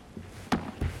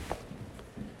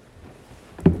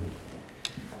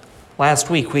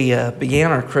Last week we began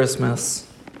our Christmas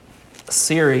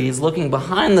series looking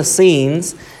behind the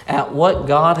scenes at what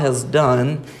God has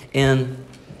done in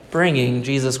bringing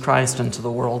Jesus Christ into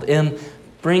the world, in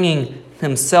bringing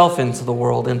himself into the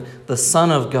world, in the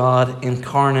Son of God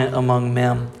incarnate among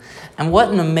men. And what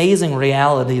an amazing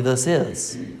reality this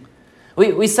is.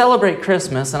 We celebrate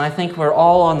Christmas, and I think we're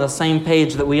all on the same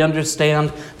page that we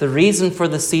understand the reason for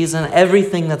the season,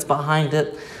 everything that's behind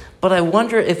it. But I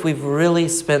wonder if we've really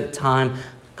spent time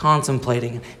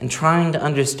contemplating and trying to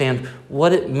understand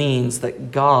what it means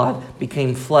that God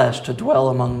became flesh to dwell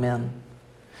among men.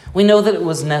 We know that it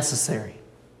was necessary.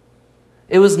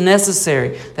 It was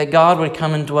necessary that God would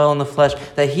come and dwell in the flesh,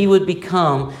 that he would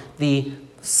become the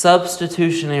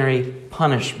substitutionary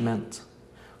punishment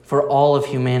for all of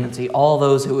humanity, all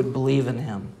those who would believe in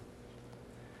him.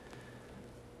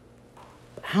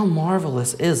 But how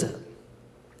marvelous is it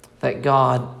that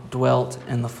God dwelt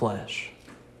in the flesh?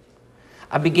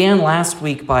 I began last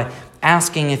week by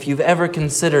asking if you've ever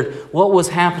considered what was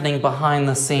happening behind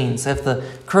the scenes, if the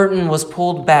curtain was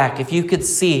pulled back, if you could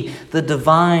see the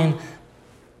divine,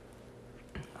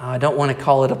 I don't want to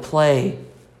call it a play,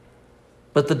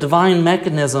 but the divine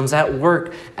mechanisms at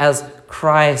work as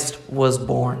Christ was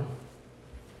born.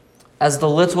 As the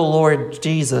little Lord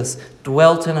Jesus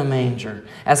dwelt in a manger,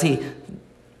 as he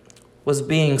was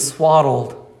being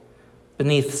swaddled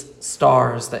beneath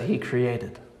stars that he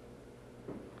created,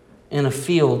 in a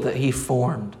field that he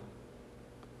formed.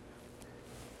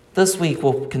 This week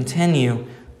we'll continue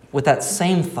with that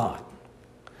same thought,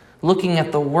 looking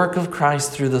at the work of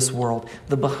Christ through this world,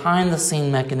 the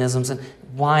behind-the-scene mechanisms and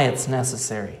why it's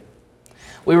necessary.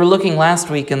 We were looking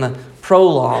last week in the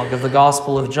prologue of the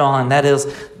Gospel of John. That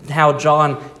is how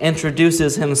John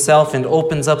introduces himself and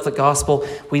opens up the Gospel.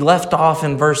 We left off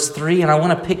in verse 3, and I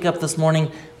want to pick up this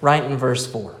morning right in verse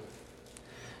 4.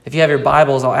 If you have your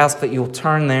Bibles, I'll ask that you'll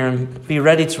turn there and be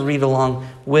ready to read along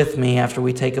with me after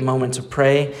we take a moment to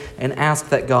pray and ask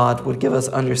that God would give us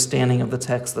understanding of the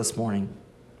text this morning.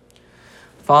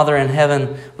 Father in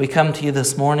heaven, we come to you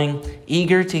this morning,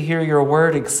 eager to hear your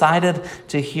word, excited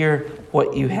to hear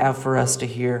what you have for us to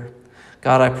hear.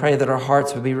 God, I pray that our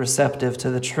hearts would be receptive to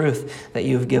the truth that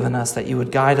you have given us, that you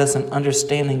would guide us in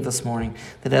understanding this morning,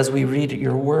 that as we read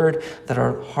your word, that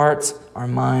our hearts, our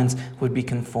minds would be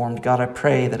conformed. God, I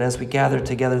pray that as we gather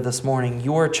together this morning,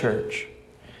 your church,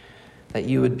 that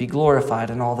you would be glorified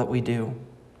in all that we do.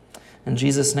 In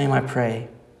Jesus' name I pray,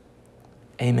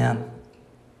 amen.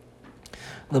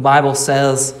 The Bible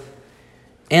says,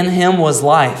 "In him was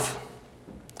life,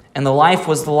 and the life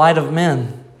was the light of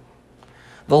men.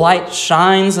 The light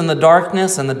shines in the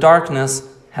darkness, and the darkness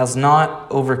has not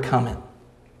overcome it.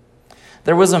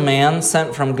 There was a man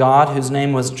sent from God whose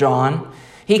name was John.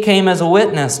 He came as a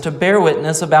witness to bear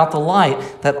witness about the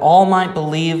light, that all might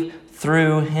believe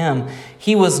through him.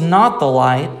 He was not the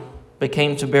light, but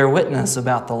came to bear witness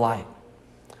about the light.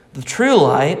 The true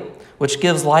light, which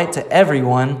gives light to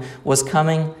everyone, was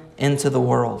coming into the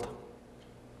world."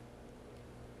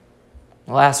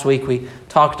 Last week we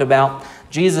talked about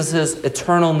Jesus'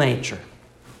 eternal nature,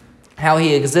 how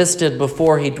he existed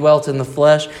before he dwelt in the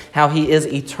flesh, how he is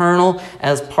eternal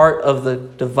as part of the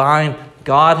divine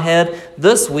Godhead.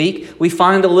 This week, we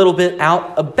find a little bit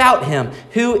out about him.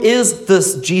 Who is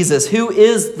this Jesus? Who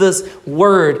is this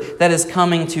Word that is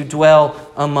coming to dwell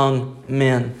among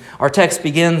men? Our text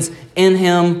begins, "In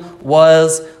him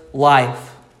was life."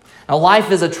 Now,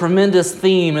 life is a tremendous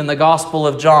theme in the Gospel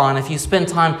of John. If you spend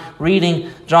time reading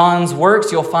John's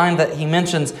works, you'll find that he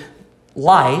mentions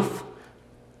life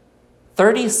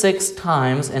 36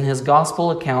 times in his Gospel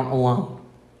account alone.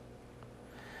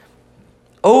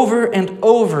 Over and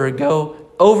over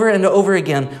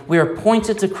again, we are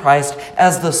pointed to Christ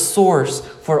as the source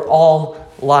for all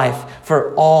life,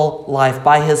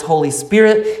 By his Holy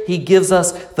Spirit, he gives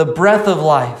us the breath of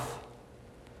life.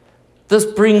 This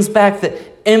brings back the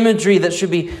imagery that should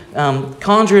be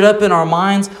conjured up in our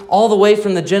minds all the way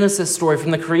from the Genesis story,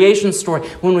 from the creation story,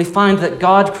 when we find that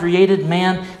God created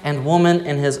man and woman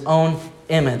in his own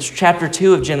image. Chapter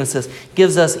 2 of Genesis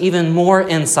gives us even more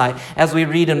insight as we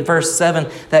read in verse 7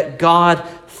 that God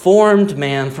formed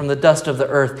man from the dust of the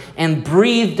earth and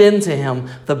breathed into him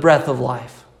the breath of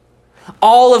life.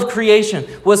 All of creation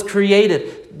was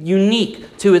created unique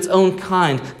to its own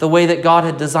kind, the way that God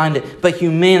had designed it. But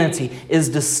humanity is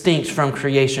distinct from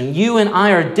creation. You and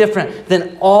I are different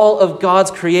than all of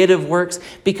God's creative works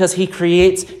because he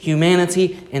creates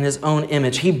humanity in his own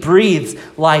image. He breathes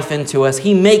life into us.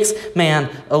 He makes man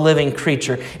a living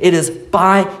creature. It is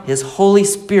by his Holy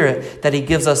Spirit that he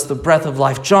gives us the breath of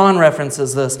life. John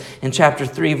references this in chapter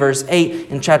 3, verse 8,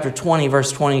 in chapter 20,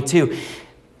 verse 22.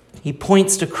 he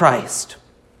points to Christ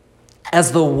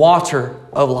as the water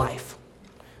of life.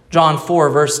 John 4,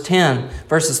 verse 10,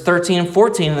 verses 13 and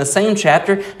 14 in the same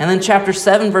chapter, and then chapter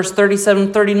 7, verse 37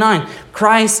 and 39.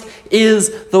 Christ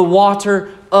is the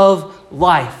water of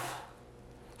life.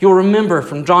 You'll remember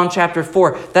from John chapter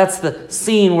 4, that's the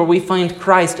scene where we find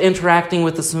Christ interacting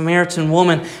with the Samaritan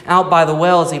woman out by the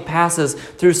well as he passes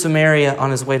through Samaria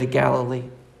on his way to Galilee.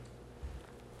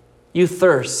 You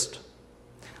thirst.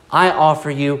 I offer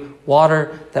you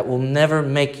water that will never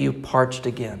make you parched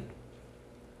again.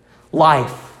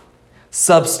 Life,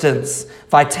 substance,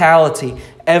 vitality,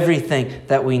 everything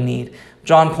that we need.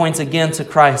 John points again to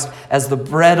Christ as the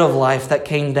bread of life that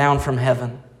came down from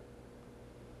heaven.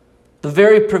 The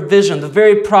very provision, the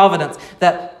very providence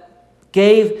that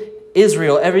gave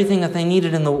Israel everything that they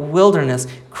needed in the wilderness.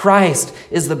 Christ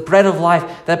is the bread of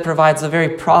life that provides the very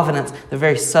providence, the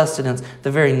very sustenance, the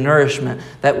very nourishment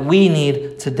that we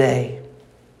need today.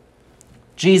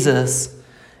 Jesus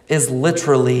is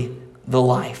literally the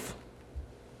life.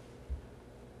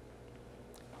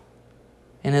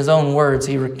 In his own words,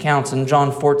 he recounts in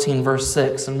John 14, verse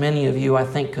 6, and many of you, I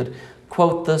think, could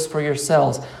quote this for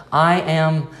yourselves. I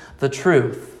am the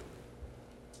truth,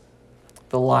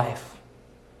 the life.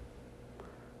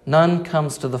 None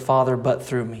comes to the Father but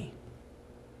through me.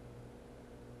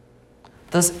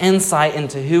 This insight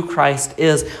into who Christ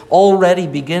is, already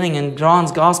beginning in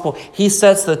John's gospel, he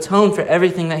sets the tone for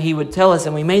everything that he would tell us.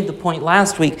 And we made the point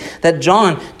last week that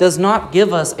John does not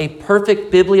give us a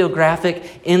perfect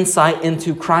bibliographic insight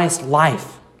into Christ's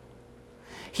life.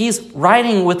 He's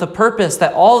writing with a purpose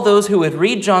that all those who would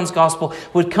read John's gospel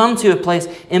would come to a place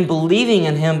in believing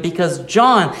in him, because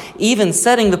John, even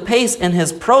setting the pace in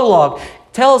his prologue,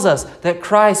 tells us that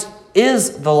Christ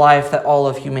is the life that all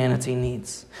of humanity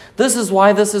needs. This is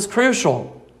why this is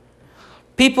crucial.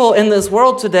 People in this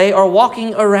world today are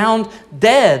walking around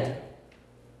dead.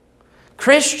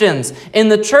 Christians in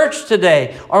the church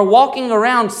today are walking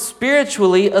around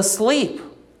spiritually asleep.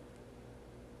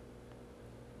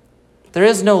 There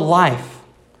is no life.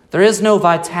 There is no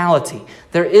vitality.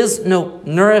 There is no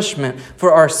nourishment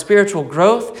for our spiritual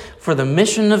growth, for the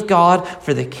mission of God,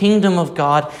 for the kingdom of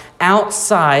God,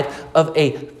 outside of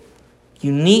a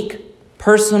unique,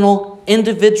 personal,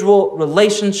 individual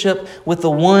relationship with the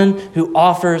one who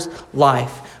offers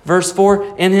life. Verse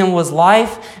 4, in him was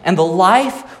life, and the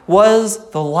life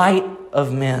was the light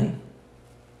of men.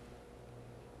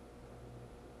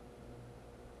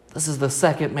 This is the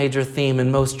second major theme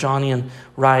in most Johnian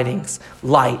writings,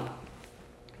 light.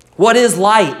 What is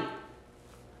light?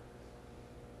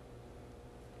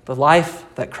 The life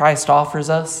that Christ offers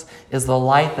us is the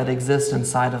light that exists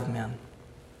inside of men.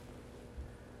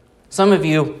 Some of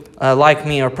you, like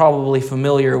me, are probably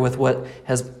familiar with what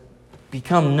has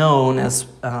become known as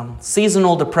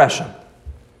seasonal depression.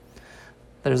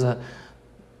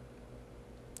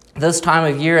 This time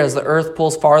of year, as the earth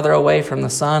pulls farther away from the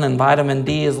sun and vitamin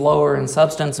D is lower in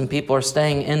substance and people are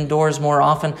staying indoors more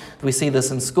often, we see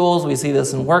this in schools, we see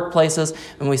this in workplaces,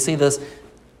 and we see this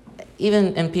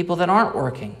even in people that aren't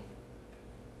working.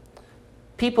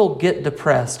 People get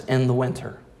depressed in the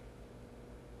winter.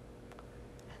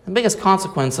 The biggest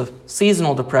consequence of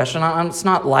seasonal depression, it's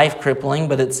not life-crippling,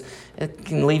 but it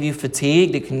can leave you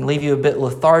fatigued, it can leave you a bit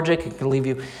lethargic, it can leave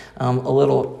you a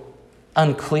little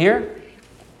unclear.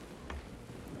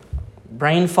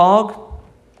 Brain fog.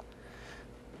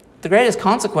 The greatest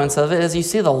consequence of it is you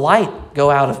see the light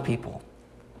go out of people.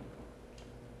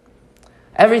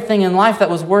 Everything in life that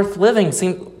was worth living,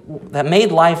 that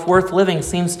made life worth living,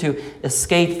 seems to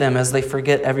escape them as they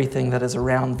forget everything that is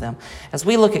around them. As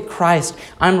we look at Christ,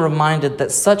 I'm reminded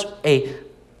that such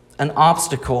an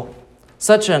obstacle,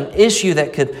 such an issue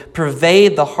that could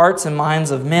pervade the hearts and minds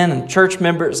of men and church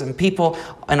members and people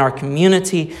in our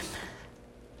community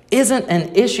isn't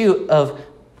an issue of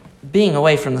being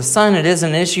away from the sun. It isn't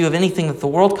an issue of anything that the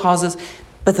world causes.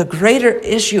 But the greater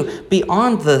issue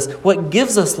beyond this, what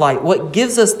gives us light, what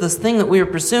gives us this thing that we are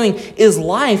pursuing, is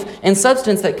life and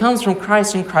substance that comes from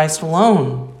Christ and Christ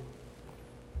alone.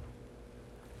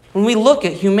 When we look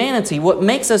at humanity, what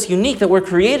makes us unique, that we're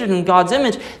created in God's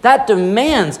image, that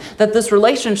demands that this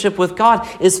relationship with God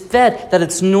is fed, that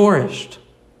it's nourished.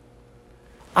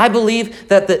 I believe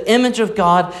that the image of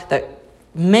God that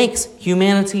makes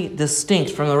humanity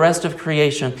distinct from the rest of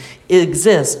creation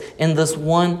exists in this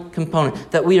one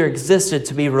component, that we are existed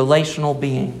to be relational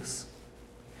beings.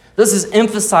 This is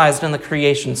emphasized in the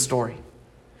creation story.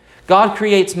 God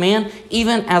creates man,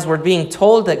 even as we're being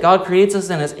told that God creates us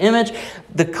in His image.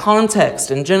 The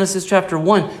context in Genesis chapter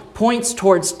 1 points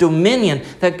towards dominion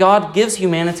that God gives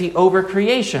humanity over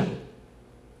creation.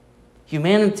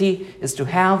 Humanity is to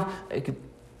have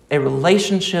a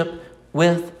relationship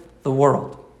with the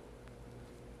world.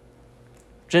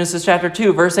 Genesis chapter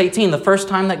 2, verse 18, the first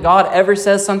time that God ever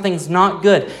says something's not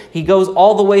good. He goes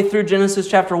all the way through Genesis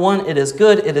chapter 1, it is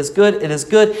good, it is good, it is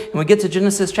good. And we get to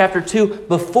Genesis chapter 2,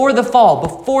 before the fall,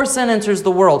 before sin enters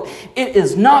the world, it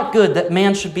is not good that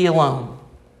man should be alone.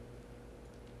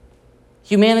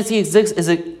 Humanity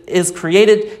is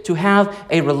created to have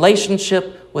a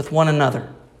relationship with one another.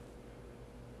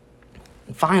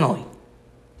 And finally,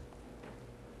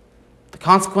 the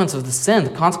consequence of the sin,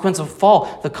 the consequence of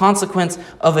fall, the consequence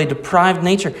of a deprived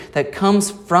nature that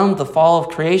comes from the fall of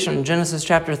creation in Genesis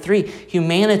chapter 3,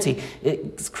 humanity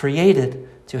is created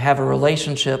to have a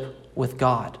relationship with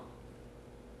God.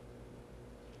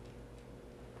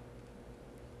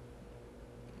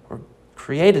 We're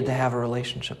created to have a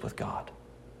relationship with God.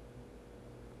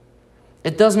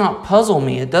 It does not puzzle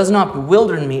me. It does not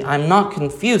bewilder me. I'm not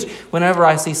confused whenever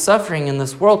I see suffering in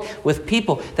this world with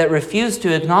people that refuse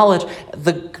to acknowledge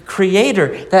the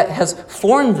Creator that has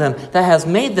formed them, that has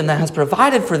made them, that has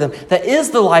provided for them, that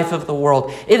is the life of the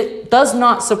world. It does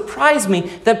not surprise me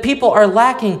that people are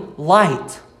lacking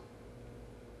light.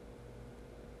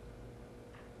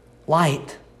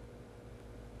 Light.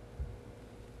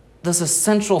 This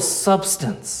essential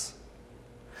substance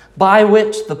by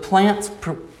which the plants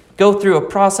go through a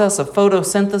process of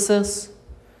photosynthesis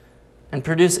and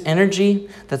produce energy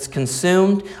that's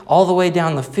consumed all the way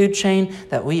down the food chain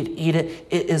that we eat it.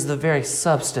 It is the very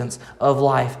substance of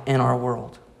life in our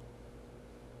world.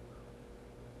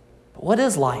 But what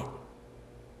is light?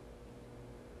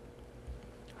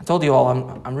 I told you all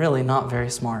I'm really not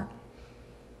very smart.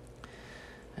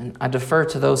 And I defer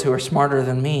to those who are smarter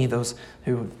than me, those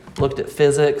who looked at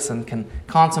physics and can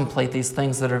contemplate these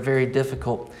things that are very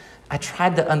difficult. I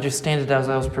tried to understand it as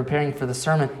I was preparing for the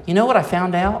sermon. You know what I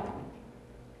found out?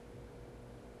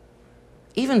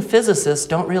 Even physicists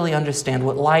don't really understand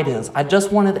what light is. I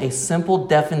just wanted a simple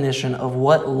definition of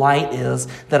what light is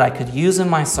that I could use in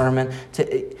my sermon.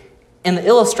 And the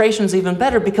illustration's even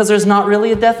better because there's not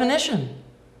really a definition.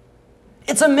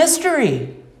 It's a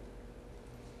mystery.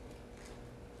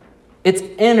 It's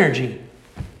energy.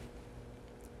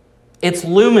 It's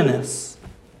luminous.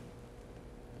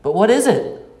 But what is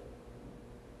it?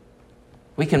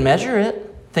 We can measure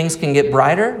it. Things can get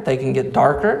brighter. They can get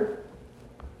darker.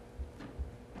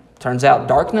 Turns out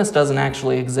darkness doesn't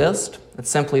actually exist. It's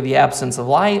simply the absence of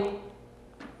light.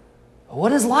 But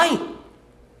what is light?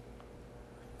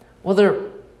 Well, they're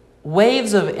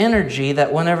waves of energy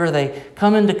that whenever they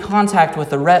come into contact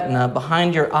with the retina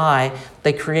behind your eye,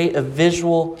 they create a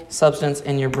visual substance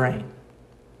in your brain.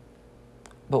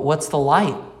 But what's the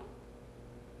light?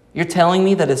 You're telling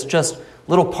me that it's just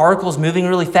little particles moving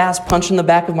really fast, punching the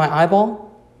back of my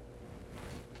eyeball?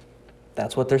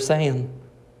 That's what they're saying.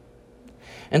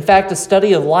 In fact, a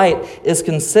study of light is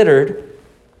considered,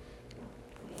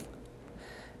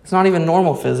 it's not even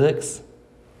normal physics.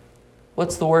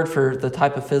 What's the word for the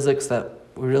type of physics that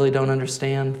we really don't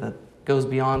understand, that goes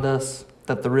beyond us,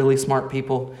 that the really smart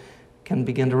people can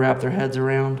begin to wrap their heads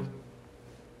around?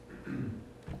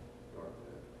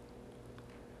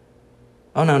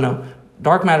 Oh, no.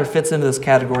 Dark matter fits into this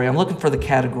category. I'm looking for the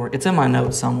category. It's in my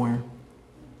notes somewhere.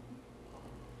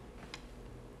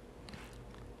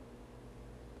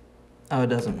 Oh, it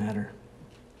doesn't matter.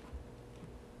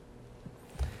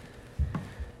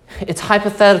 It's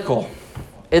hypothetical.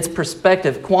 It's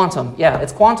perspective, quantum. Yeah,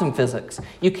 it's quantum physics.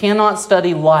 You cannot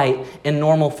study light in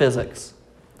normal physics.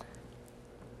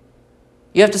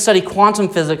 You have to study quantum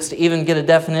physics to even get a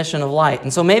definition of light.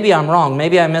 And so maybe I'm wrong.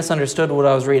 Maybe I misunderstood what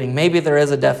I was reading. Maybe there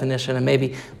is a definition and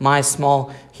maybe my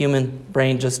small human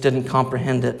brain just didn't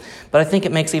comprehend it. But I think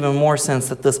it makes even more sense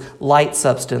that this light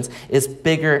substance is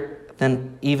bigger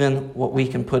than even what we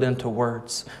can put into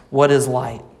words. What is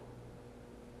light?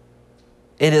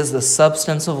 It is the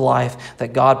substance of life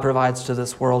that God provides to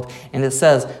this world. And it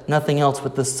says nothing else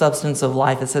but the substance of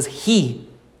life. It says He,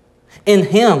 in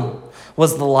Him,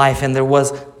 was the life, and there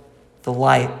was the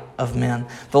light of men.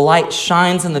 The light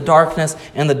shines in the darkness,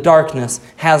 and the darkness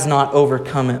has not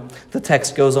overcome it. The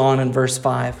text goes on in verse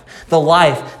 5. The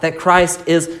life that Christ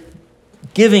is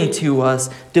giving to us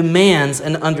demands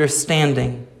an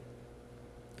understanding.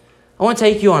 I want to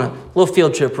take you on a little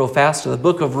field trip real fast to the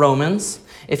book of Romans.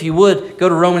 If you would, go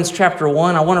to Romans chapter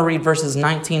 1. I want to read verses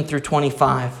 19 through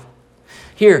 25.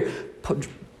 Here,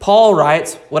 Paul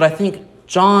writes what I think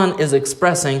John is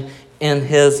expressing in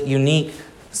his unique,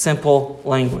 simple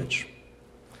language.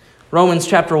 Romans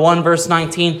chapter 1, verse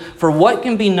 19, "For what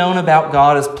can be known about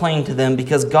God is plain to them,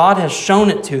 because God has shown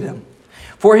it to them.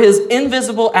 For his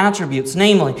invisible attributes,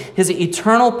 namely his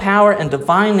eternal power and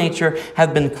divine nature,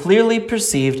 have been clearly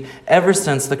perceived ever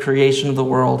since the creation of the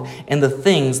world and the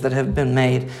things that have been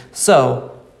made.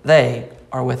 So they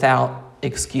are without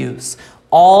excuse.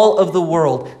 All of the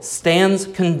world stands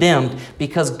condemned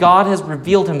because God has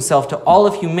revealed himself to all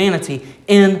of humanity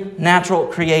in natural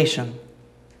creation.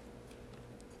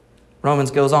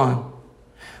 Romans goes on.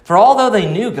 For although they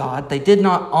knew God, they did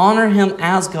not honor him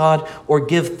as God or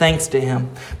give thanks to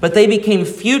him. But they became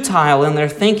futile in their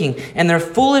thinking, and their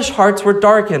foolish hearts were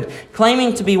darkened.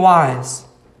 Claiming to be wise,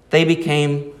 they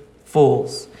became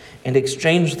fools and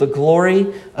exchanged the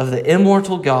glory of the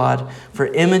immortal God for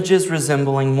images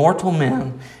resembling mortal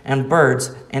men and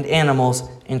birds and animals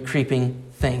and creeping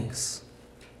things.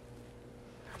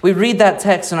 We read that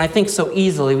text, and I think so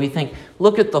easily we think,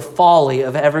 look at the folly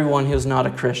of everyone who's not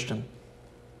a Christian.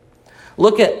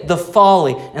 Look at the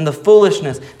folly and the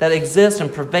foolishness that exists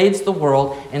and pervades the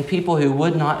world in people who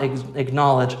would not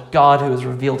acknowledge God who has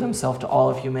revealed himself to all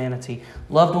of humanity.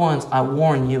 Loved ones, I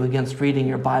warn you against reading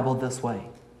your Bible this way.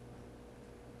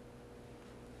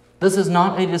 This is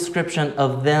not a description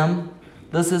of them.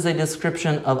 This is a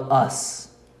description of us.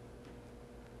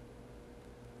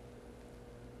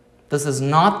 This is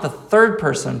not the third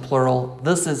person plural.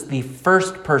 This is the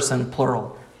first person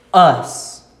plural.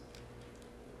 Us.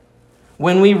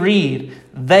 When we read,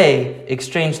 they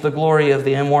exchanged the glory of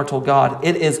the immortal God,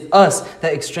 it is us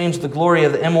that exchanged the glory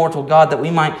of the immortal God that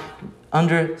we might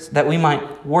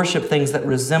worship things that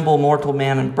resemble mortal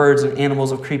man and birds and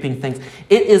animals of creeping things.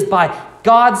 It is by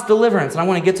God's deliverance. And I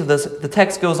want to get to this. The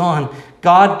text goes on.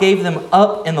 God gave them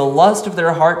up in the lust of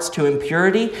their hearts to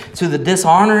impurity, to the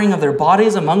dishonoring of their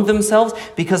bodies among themselves,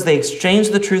 because they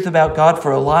exchanged the truth about God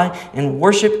for a lie and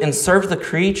worshiped and served the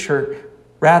creature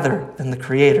rather than the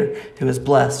Creator, who is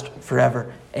blessed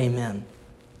forever. Amen.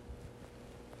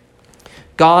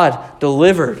 God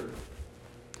delivered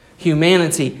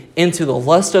humanity into the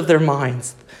lust of their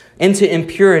minds, into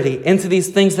impurity, into these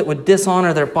things that would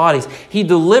dishonor their bodies. He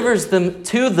delivers them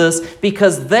to this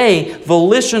because they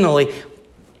volitionally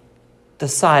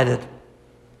decided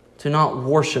to not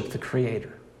worship the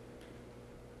Creator.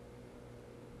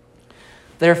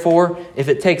 Therefore, if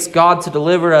it takes God to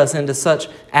deliver us into such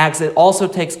acts, it also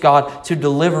takes God to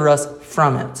deliver us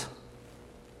from it.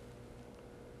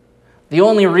 The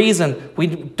only reason we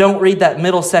don't read that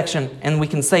middle section and we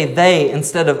can say they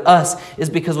instead of us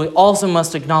is because we also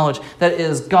must acknowledge that it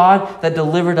is God that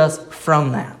delivered us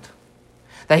from that.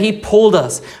 That He pulled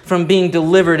us from being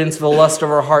delivered into the lust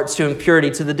of our hearts, to impurity,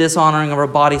 to the dishonoring of our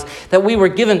bodies. That we were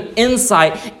given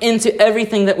insight into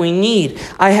everything that we need.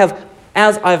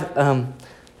 As I've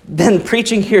been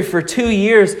preaching here for 2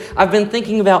 years, I've been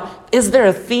thinking about, is there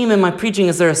a theme in my preaching?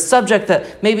 Is there a subject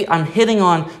that maybe I'm hitting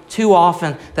on too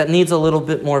often that needs a little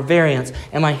bit more variance?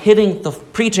 Am I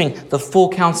preaching the full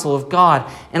counsel of God?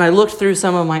 And I looked through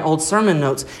some of my old sermon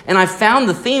notes, and I found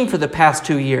the theme for the past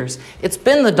 2 years. It's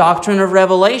been the doctrine of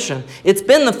revelation. It's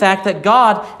been the fact that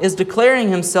God is declaring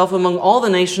Himself among all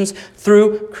the nations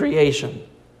through creation,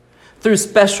 through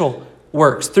special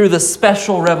works, through the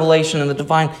special revelation and the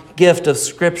divine gift of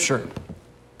Scripture.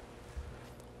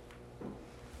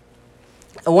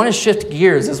 I want to shift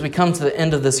gears as we come to the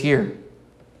end of this year.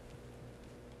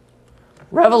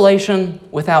 Revelation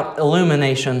without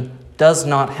illumination does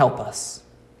not help us.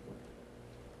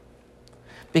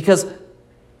 Because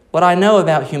what I know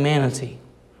about humanity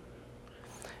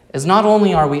is not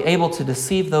only are we able to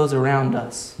deceive those around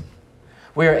us,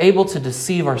 we are able to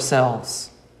deceive ourselves.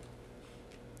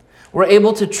 We're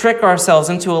able to trick ourselves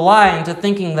into a lie, into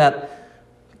thinking that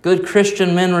good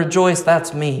Christian men rejoice,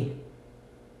 that's me.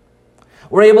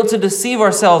 We're able to deceive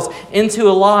ourselves into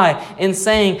a lie in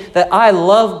saying that I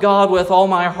love God with all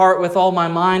my heart, with all my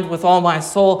mind, with all my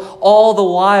soul, all the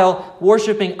while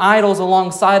worshiping idols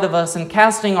alongside of us and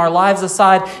casting our lives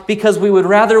aside because we would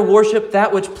rather worship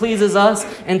that which pleases us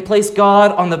and place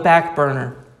God on the back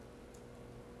burner.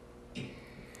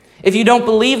 If you don't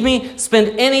believe me,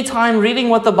 spend any time reading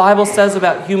what the Bible says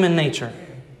about human nature.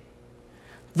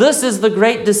 This is the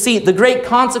great deceit. The great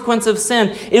consequence of sin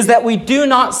is that we do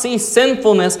not see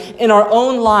sinfulness in our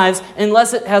own lives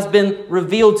unless it has been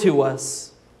revealed to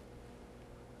us.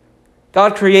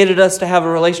 God created us to have a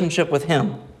relationship with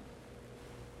Him.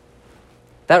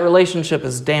 That relationship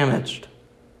is damaged.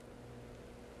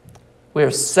 We are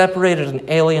separated and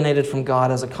alienated from God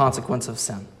as a consequence of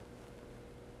sin.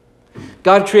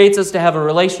 God creates us to have a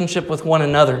relationship with one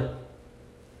another.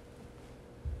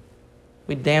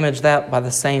 We damage that by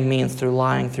the same means, through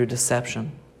lying, through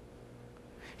deception.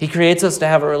 He creates us to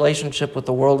have a relationship with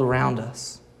the world around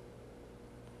us.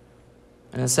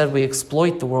 And instead we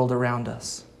exploit the world around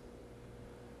us.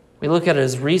 We look at it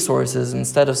as resources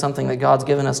instead of something that God's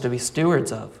given us to be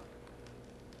stewards of.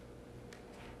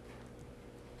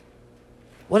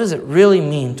 What does it really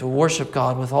mean to worship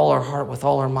God with all our heart, with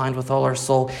all our mind, with all our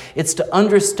soul? It's to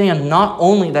understand not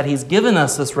only that He's given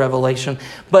us this revelation,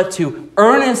 but to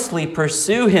earnestly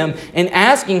pursue Him and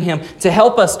asking Him to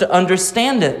help us to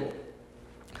understand it.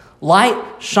 Light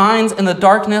shines in the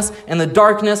darkness, and the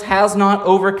darkness has not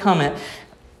overcome it.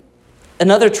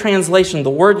 Another translation, the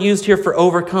word used here for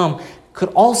overcome, could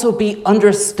also be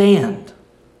understand.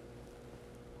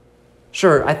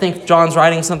 Sure, I think John's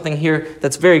writing something here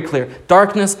that's very clear.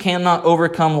 Darkness cannot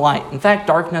overcome light. In fact,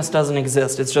 darkness doesn't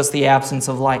exist. It's just the absence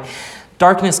of light.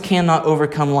 Darkness cannot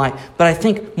overcome light. But I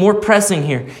think more pressing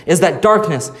here is that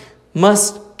darkness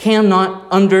cannot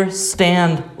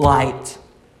understand light.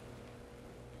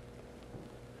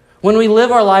 When we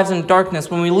live our lives in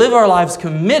darkness, when we live our lives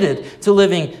committed to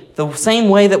living the same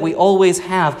way that we always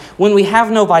have, when we have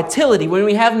no vitality, when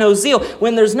we have no zeal,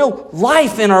 when there's no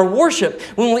life in our worship,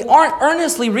 when we aren't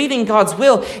earnestly reading God's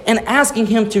will and asking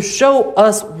Him to show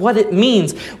us what it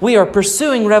means, we are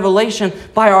pursuing revelation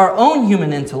by our own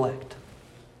human intellect.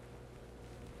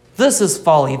 This is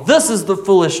folly. This is the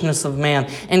foolishness of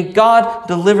man. And God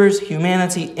delivers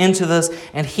humanity into this,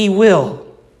 and He will.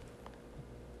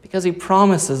 Because He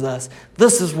promises us,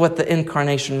 this is what the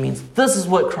incarnation means. This is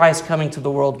what Christ coming to the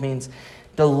world means.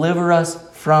 Deliver us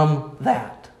from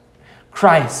that.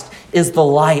 Christ is the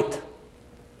light.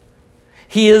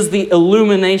 He is the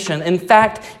illumination. In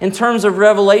fact, in terms of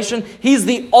revelation, He's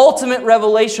the ultimate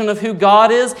revelation of who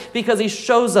God is because He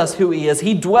shows us who He is.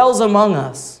 He dwells among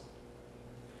us.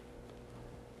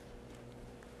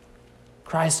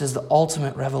 Christ is the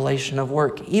ultimate revelation of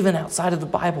work, even outside of the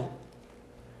Bible.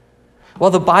 Well,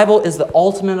 the Bible is the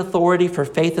ultimate authority for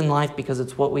faith and life because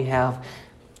it's what we have.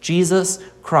 Jesus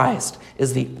Christ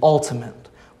is the ultimate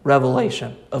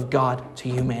revelation of God to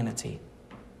humanity.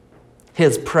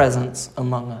 His presence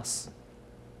among us.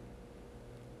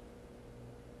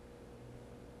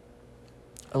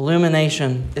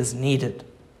 Illumination is needed.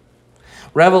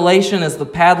 Revelation is the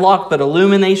padlock, but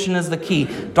illumination is the key.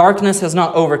 Darkness has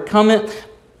not overcome it,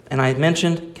 and I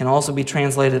mentioned can also be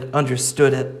translated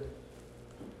understood it.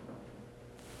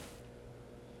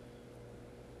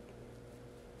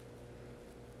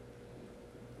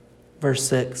 Verse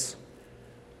 6.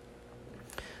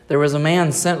 There was a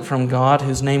man sent from God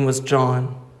whose name was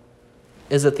John.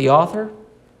 Is it the author?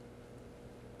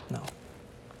 No.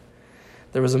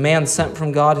 There was a man sent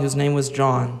from God whose name was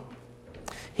John.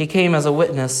 He came as a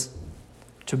witness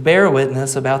to bear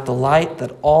witness about the light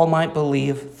that all might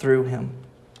believe through him.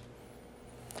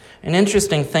 An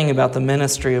interesting thing about the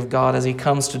ministry of God as He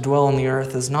comes to dwell on the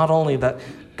earth is not only that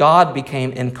God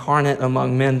became incarnate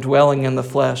among men dwelling in the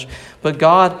flesh, but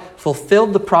God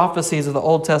fulfilled the prophecies of the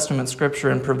Old Testament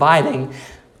Scripture in providing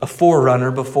a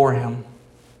forerunner before Him.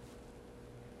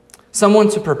 Someone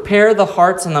to prepare the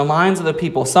hearts and the minds of the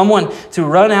people. Someone to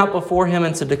run out before Him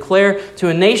and to declare to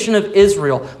a nation of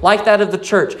Israel, like that of the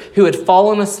church, who had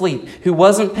fallen asleep, who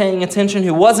wasn't paying attention,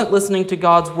 who wasn't listening to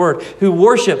God's word, who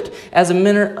worshipped as a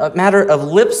matter of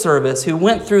lip service, who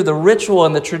went through the ritual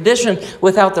and the tradition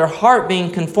without their heart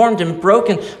being conformed and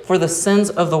broken for the sins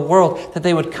of the world, that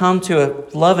they would come to a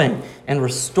loving and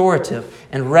restorative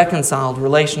and reconciled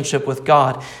relationship with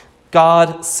God.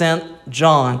 God sent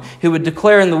John, who would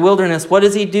declare in the wilderness, what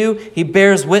does he do? He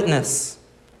bears witness.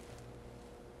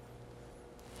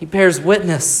 He bears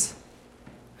witness.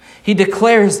 He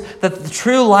declares that the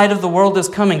true light of the world is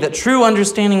coming, that true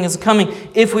understanding is coming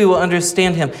if we will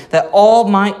understand Him, that all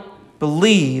might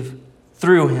believe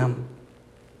through Him.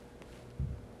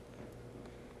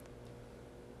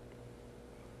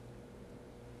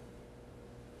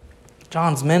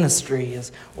 John's ministry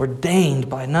is ordained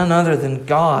by none other than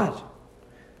God.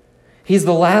 He's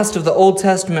the last of the Old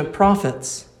Testament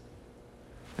prophets.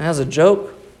 And as a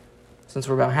joke, since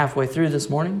we're about halfway through this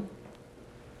morning,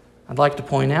 I'd like to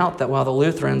point out that while the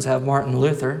Lutherans have Martin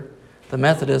Luther, the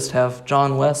Methodists have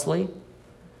John Wesley,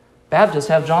 Baptists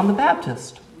have John the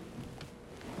Baptist.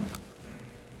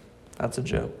 That's a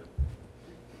joke.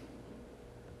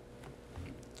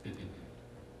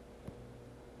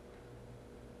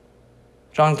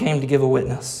 John came to give a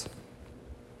witness.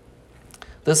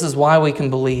 This is why we can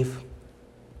believe.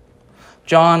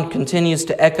 John continues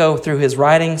to echo through his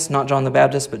writings, not John the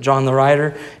Baptist, but John the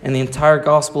writer, and the entire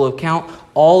gospel account,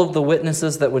 all of the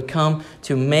witnesses that would come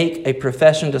to make a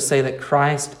profession to say that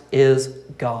Christ is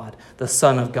God, the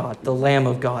Son of God, the Lamb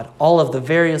of God, all of the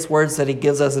various words that He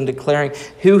gives us in declaring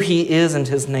who He is and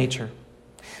His nature.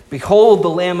 Behold the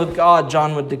Lamb of God,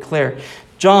 John would declare.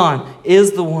 John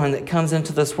is the one that comes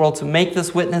into this world to make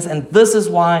this witness, and this is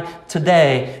why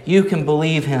today you can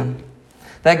believe him.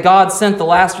 That God sent the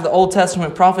last of the Old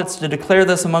Testament prophets to declare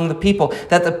this among the people,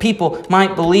 that the people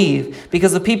might believe.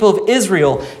 Because the people of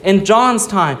Israel in John's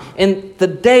time, in the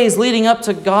days leading up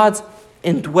to God's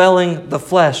indwelling the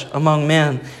flesh among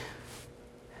men,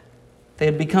 they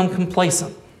had become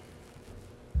complacent.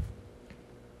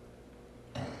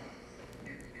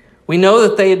 We know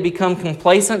that they had become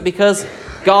complacent because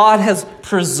God has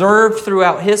preserved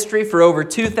throughout history for over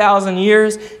 2,000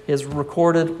 years His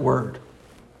recorded word.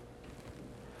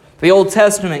 The Old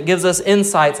Testament gives us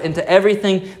insights into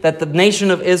everything that the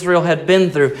nation of Israel had been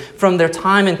through, from their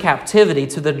time in captivity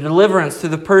to the deliverance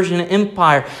through the Persian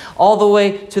Empire, all the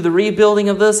way to the rebuilding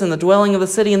of this and the dwelling of the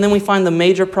city. And then we find the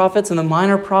major prophets and the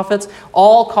minor prophets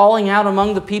all calling out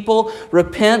among the people,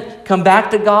 repent, come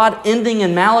back to God, ending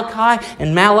in Malachi.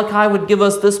 And Malachi would give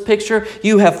us this picture: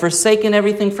 you have forsaken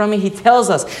everything from me. He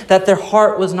tells us that their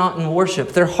heart was not in worship.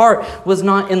 Their heart was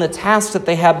not in the tasks that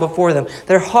they had before them.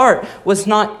 Their heart was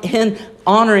not in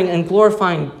honoring and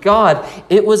glorifying God.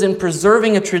 It was in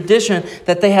preserving a tradition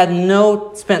that they had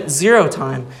spent zero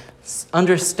time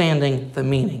understanding the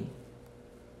meaning.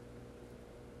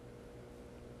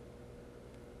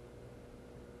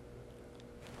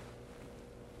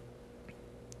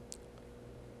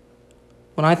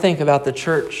 When I think about the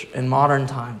church in modern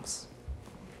times,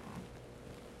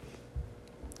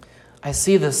 I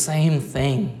see the same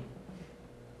thing.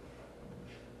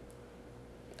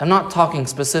 I'm not talking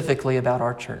specifically about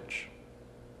our church.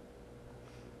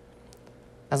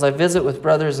 As I visit with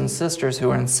brothers and sisters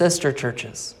who are in sister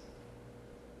churches,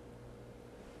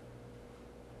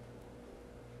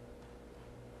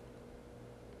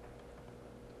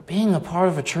 being a part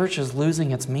of a church is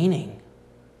losing its meaning.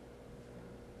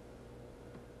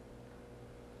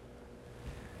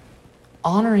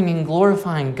 Honoring and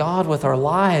glorifying God with our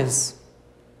lives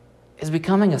is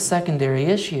becoming a secondary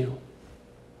issue.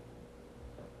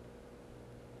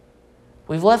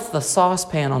 We've left the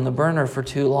saucepan on the burner for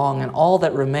too long, and all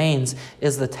that remains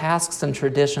is the tasks and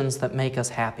traditions that make us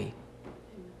happy.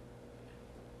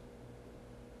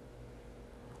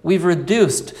 We've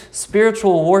reduced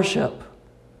spiritual worship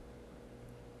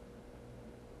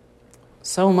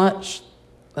so much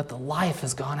that the life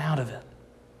has gone out of it.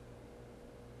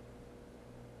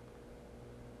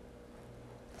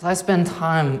 As I spend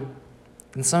time,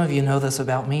 and some of you know this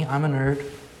about me, I'm a nerd,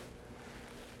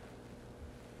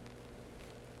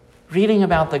 reading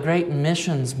about the great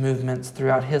missions movements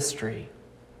throughout history,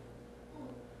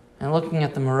 and looking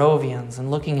at the Moravians,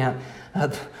 and looking at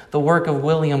the work of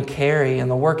William Carey, and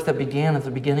the work that began at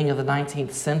the beginning of the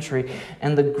 19th century,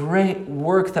 and the great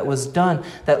work that was done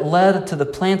that led to the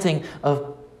planting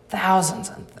of thousands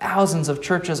and thousands of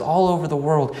churches all over the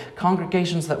world,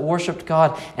 congregations that worshiped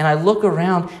God. And I look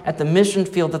around at the mission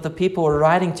field that the people were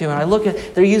writing to, and I look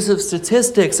at their use of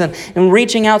statistics and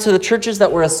reaching out to the churches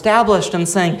that were established and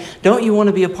saying, don't you want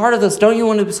to be a part of this? Don't you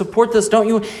want to support this? Don't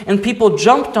you? And people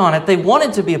jumped on it. They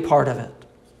wanted to be a part of it.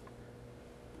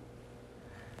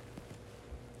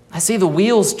 I see the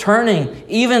wheels turning,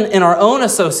 even in our own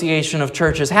association of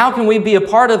churches. How can we be a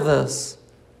part of this?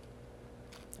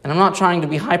 And I'm not trying to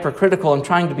be hypercritical. I'm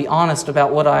trying to be honest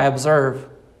about what I observe.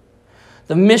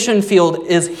 The mission field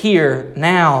is here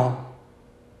now.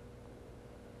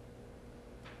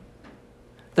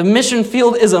 The mission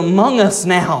field is among us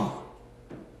now.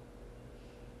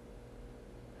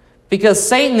 Because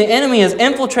Satan, the enemy, has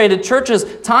infiltrated churches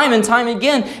time and time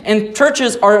again, and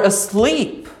churches are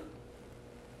asleep.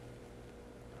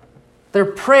 Their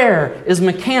prayer is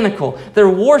mechanical. Their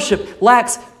worship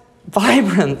lacks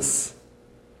vibrance.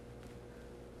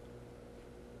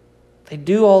 They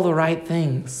do all the right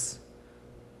things,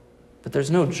 but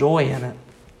there's no joy in it.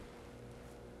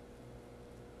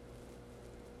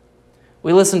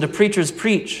 We listen to preachers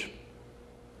preach.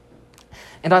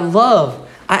 And I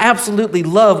absolutely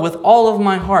love with all of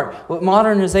my heart what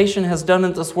modernization has done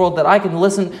in this world, that I can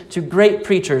listen to great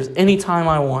preachers anytime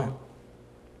I want.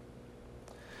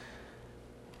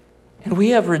 And we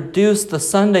have reduced the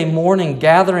Sunday morning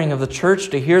gathering of the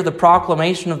church to hear the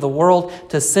proclamation of the world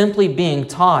to simply being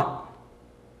taught.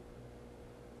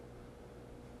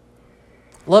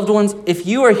 Loved ones, if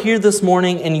you are here this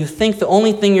morning and you think the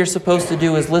only thing you're supposed to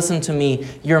do is listen to me,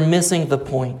 you're missing the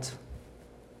point.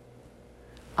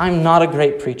 I'm not a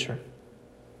great preacher.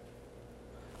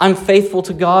 I'm faithful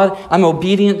to God. I'm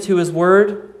obedient to His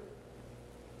word.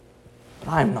 But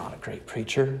I'm not a great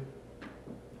preacher.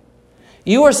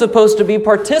 You are supposed to be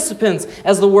participants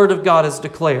as the Word of God is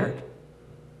declared.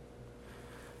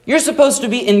 You're supposed to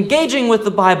be engaging with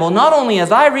the Bible, not only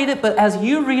as I read it, but as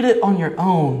you read it on your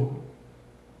own.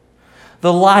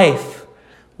 The life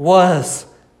was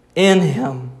in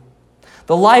him.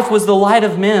 The life was the light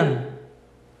of men.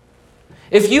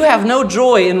 If you have no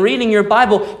joy in reading your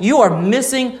Bible, you are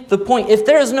missing the point. If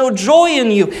there is no joy in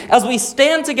you as we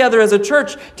stand together as a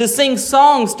church to sing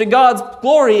songs to God's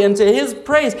glory and to His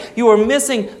praise, you are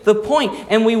missing the point.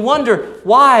 And we wonder,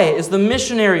 why is the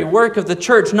missionary work of the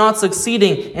church not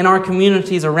succeeding in our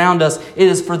communities around us? It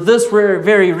is for this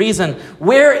very reason.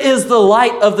 Where is the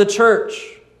light of the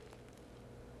church?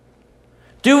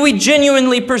 Do we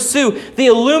genuinely pursue the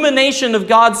illumination of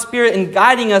God's Spirit in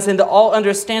guiding us into all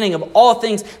understanding of all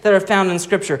things that are found in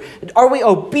Scripture? Are we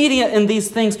obedient in these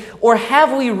things? Or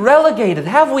have we relegated,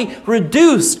 have we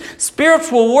reduced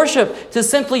spiritual worship to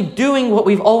simply doing what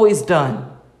we've always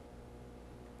done?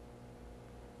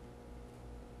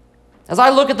 As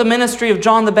I look at the ministry of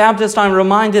John the Baptist, I'm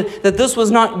reminded that this was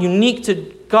not unique to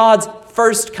God's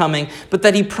first coming, but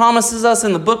that He promises us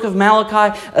in the book of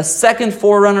Malachi a second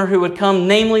forerunner who would come,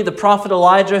 namely the prophet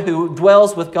Elijah, who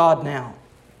dwells with God now.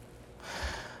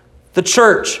 The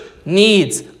church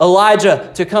needs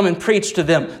Elijah to come and preach to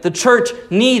them. The church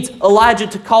needs Elijah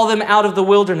to call them out of the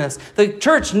wilderness. The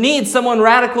church needs someone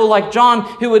radical like John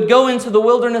who would go into the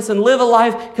wilderness and live a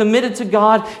life committed to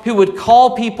God, who would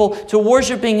call people to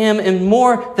worshiping Him in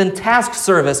more than task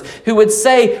service, who would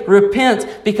say,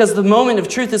 repent, because the moment of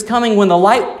truth is coming when the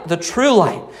light, the true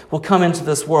light, will come into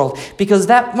this world, because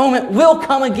that moment will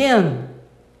come again.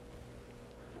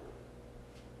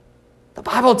 The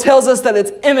Bible tells us that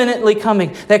it's imminently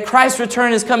coming, that Christ's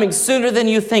return is coming sooner than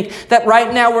you think, that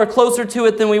right now we're closer to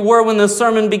it than we were when the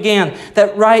sermon began,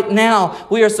 that right now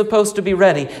we are supposed to be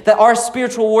ready, that our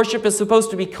spiritual worship is supposed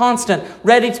to be constant,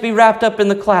 ready to be wrapped up in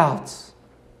the clouds,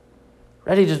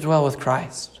 ready to dwell with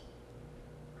Christ,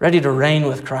 ready to reign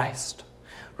with Christ,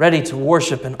 ready to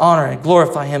worship and honor and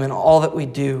glorify Him in all that we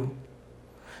do.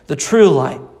 The true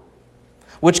light,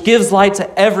 which gives light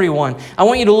to everyone. I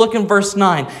want you to look in verse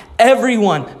 9.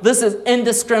 Everyone, this is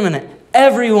indiscriminate.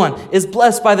 Everyone is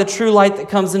blessed by the true light that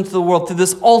comes into the world through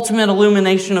this ultimate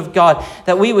illumination of God,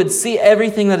 that we would see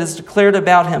everything that is declared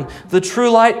about Him. The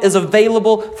true light is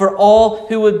available for all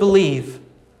who would believe.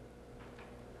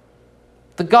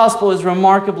 The gospel is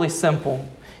remarkably simple.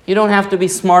 You don't have to be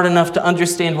smart enough to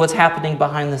understand what's happening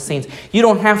behind the scenes. You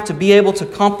don't have to be able to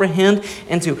comprehend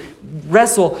and to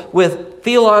wrestle with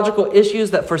theological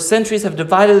issues that for centuries have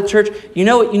divided the church. You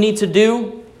know what you need to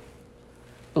do?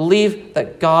 Believe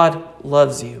that God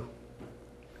loves you,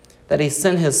 that He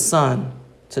sent His Son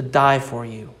to die for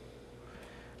you,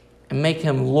 and make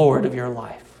Him Lord of your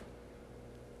life.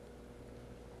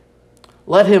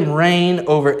 Let Him reign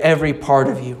over every part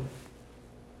of you.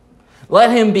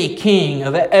 Let Him be king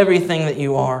of everything that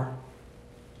you are.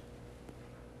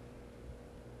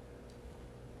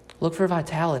 Look for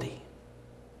vitality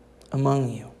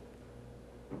among you.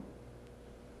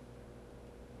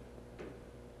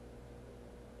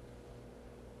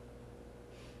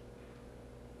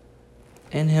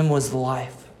 In Him was the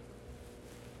life,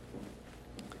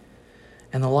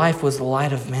 and the life was the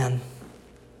light of men.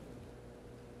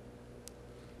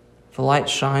 The light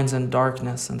shines in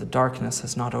darkness, and the darkness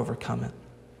has not overcome it.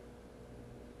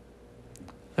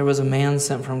 There was a man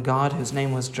sent from God whose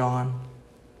name was John.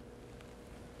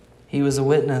 He was a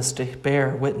witness to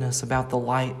bear witness about the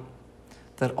light,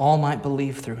 that all might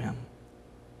believe through him.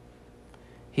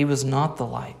 He was not the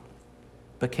light,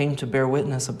 but came to bear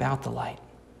witness about the light.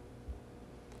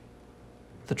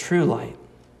 The true light,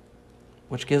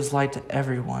 which gives light to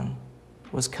everyone,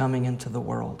 was coming into the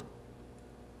world.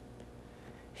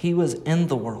 He was in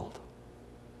the world,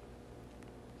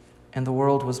 and the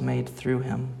world was made through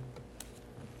Him,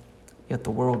 yet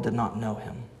the world did not know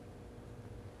Him.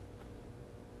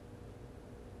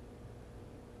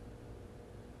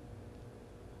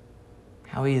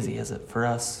 How easy is it for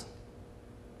us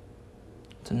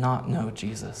to not know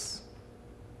Jesus?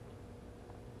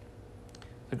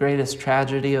 The greatest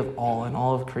tragedy of all in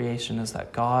all of creation is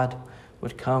that God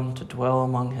would come to dwell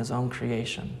among His own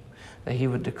creation, that He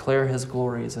would declare His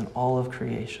glories in all of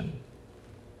creation,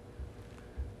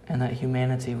 and that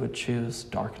humanity would choose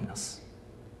darkness.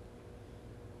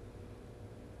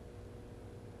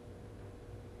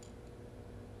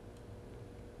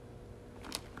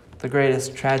 The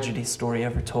greatest tragedy story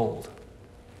ever told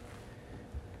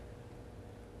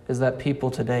is that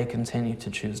people today continue to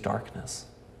choose darkness.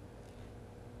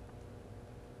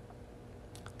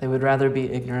 They would rather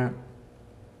be ignorant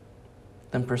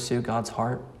than pursue God's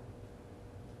heart.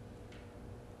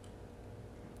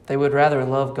 They would rather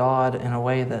love God in a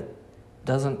way that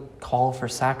doesn't call for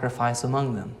sacrifice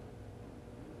among them.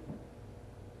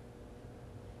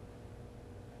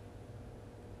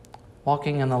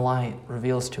 Walking in the light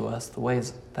reveals to us the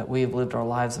ways that we have lived our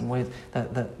lives in ways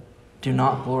that do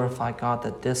not glorify God,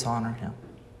 that dishonor Him.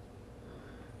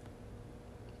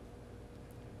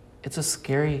 It's a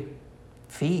scary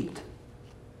feat.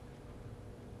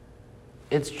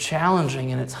 It's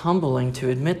challenging and it's humbling to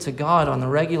admit to God on a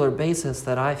regular basis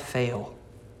that I fail,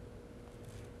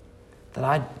 that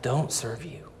I don't serve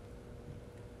you.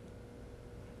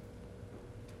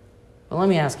 But let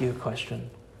me ask you a question,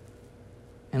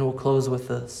 and we'll close with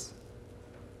this.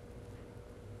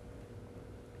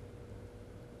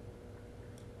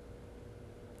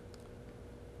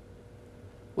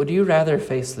 Would you rather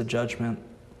face the judgment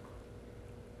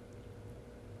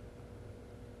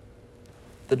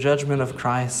of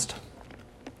Christ,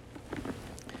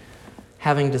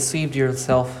 having deceived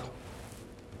yourself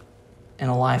in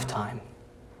a lifetime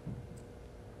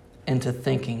into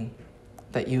thinking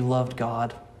that you loved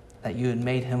God, that you had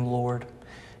made Him Lord,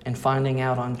 and finding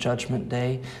out on Judgment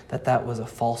Day that that was a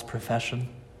false profession?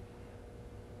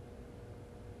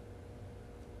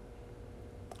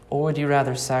 Or would you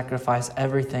rather sacrifice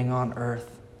everything on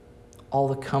earth, all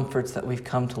the comforts that we've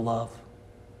come to love,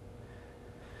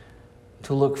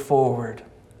 to look forward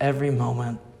every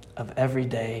moment of every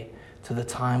day to the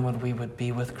time when we would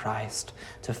be with Christ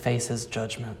to face His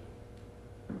judgment?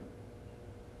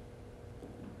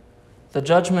 The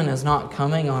judgment is not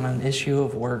coming on an issue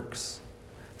of works.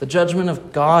 The judgment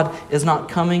of God is not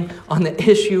coming on the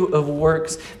issue of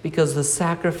works, because the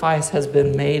sacrifice has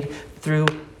been made through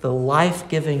the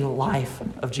life-giving life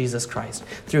of Jesus Christ,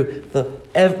 through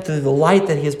the light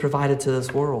that He has provided to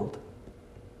this world.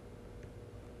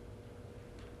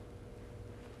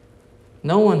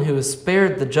 No one who is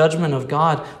spared the judgment of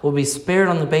God will be spared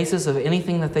on the basis of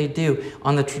anything that they do,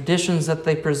 on the traditions that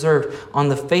they preserve, on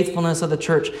the faithfulness of the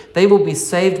church. They will be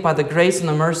saved by the grace and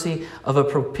the mercy of a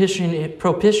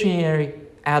propitiatory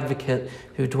advocate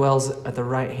who dwells at the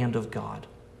right hand of God.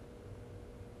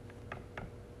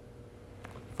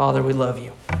 Father, we love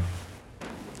you.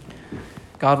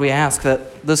 God, we ask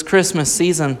that this Christmas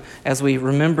season, as we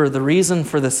remember the reason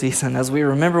for the season, as we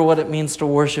remember what it means to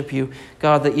worship you,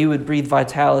 God, that you would breathe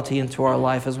vitality into our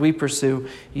life as we pursue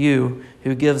you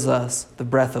who gives us the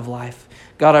breath of life.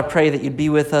 God, I pray that you'd be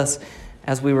with us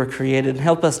as we were created and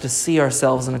help us to see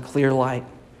ourselves in a clear light.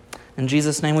 In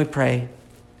Jesus' name we pray,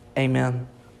 amen.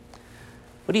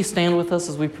 Would you stand with us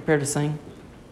as we prepare to sing?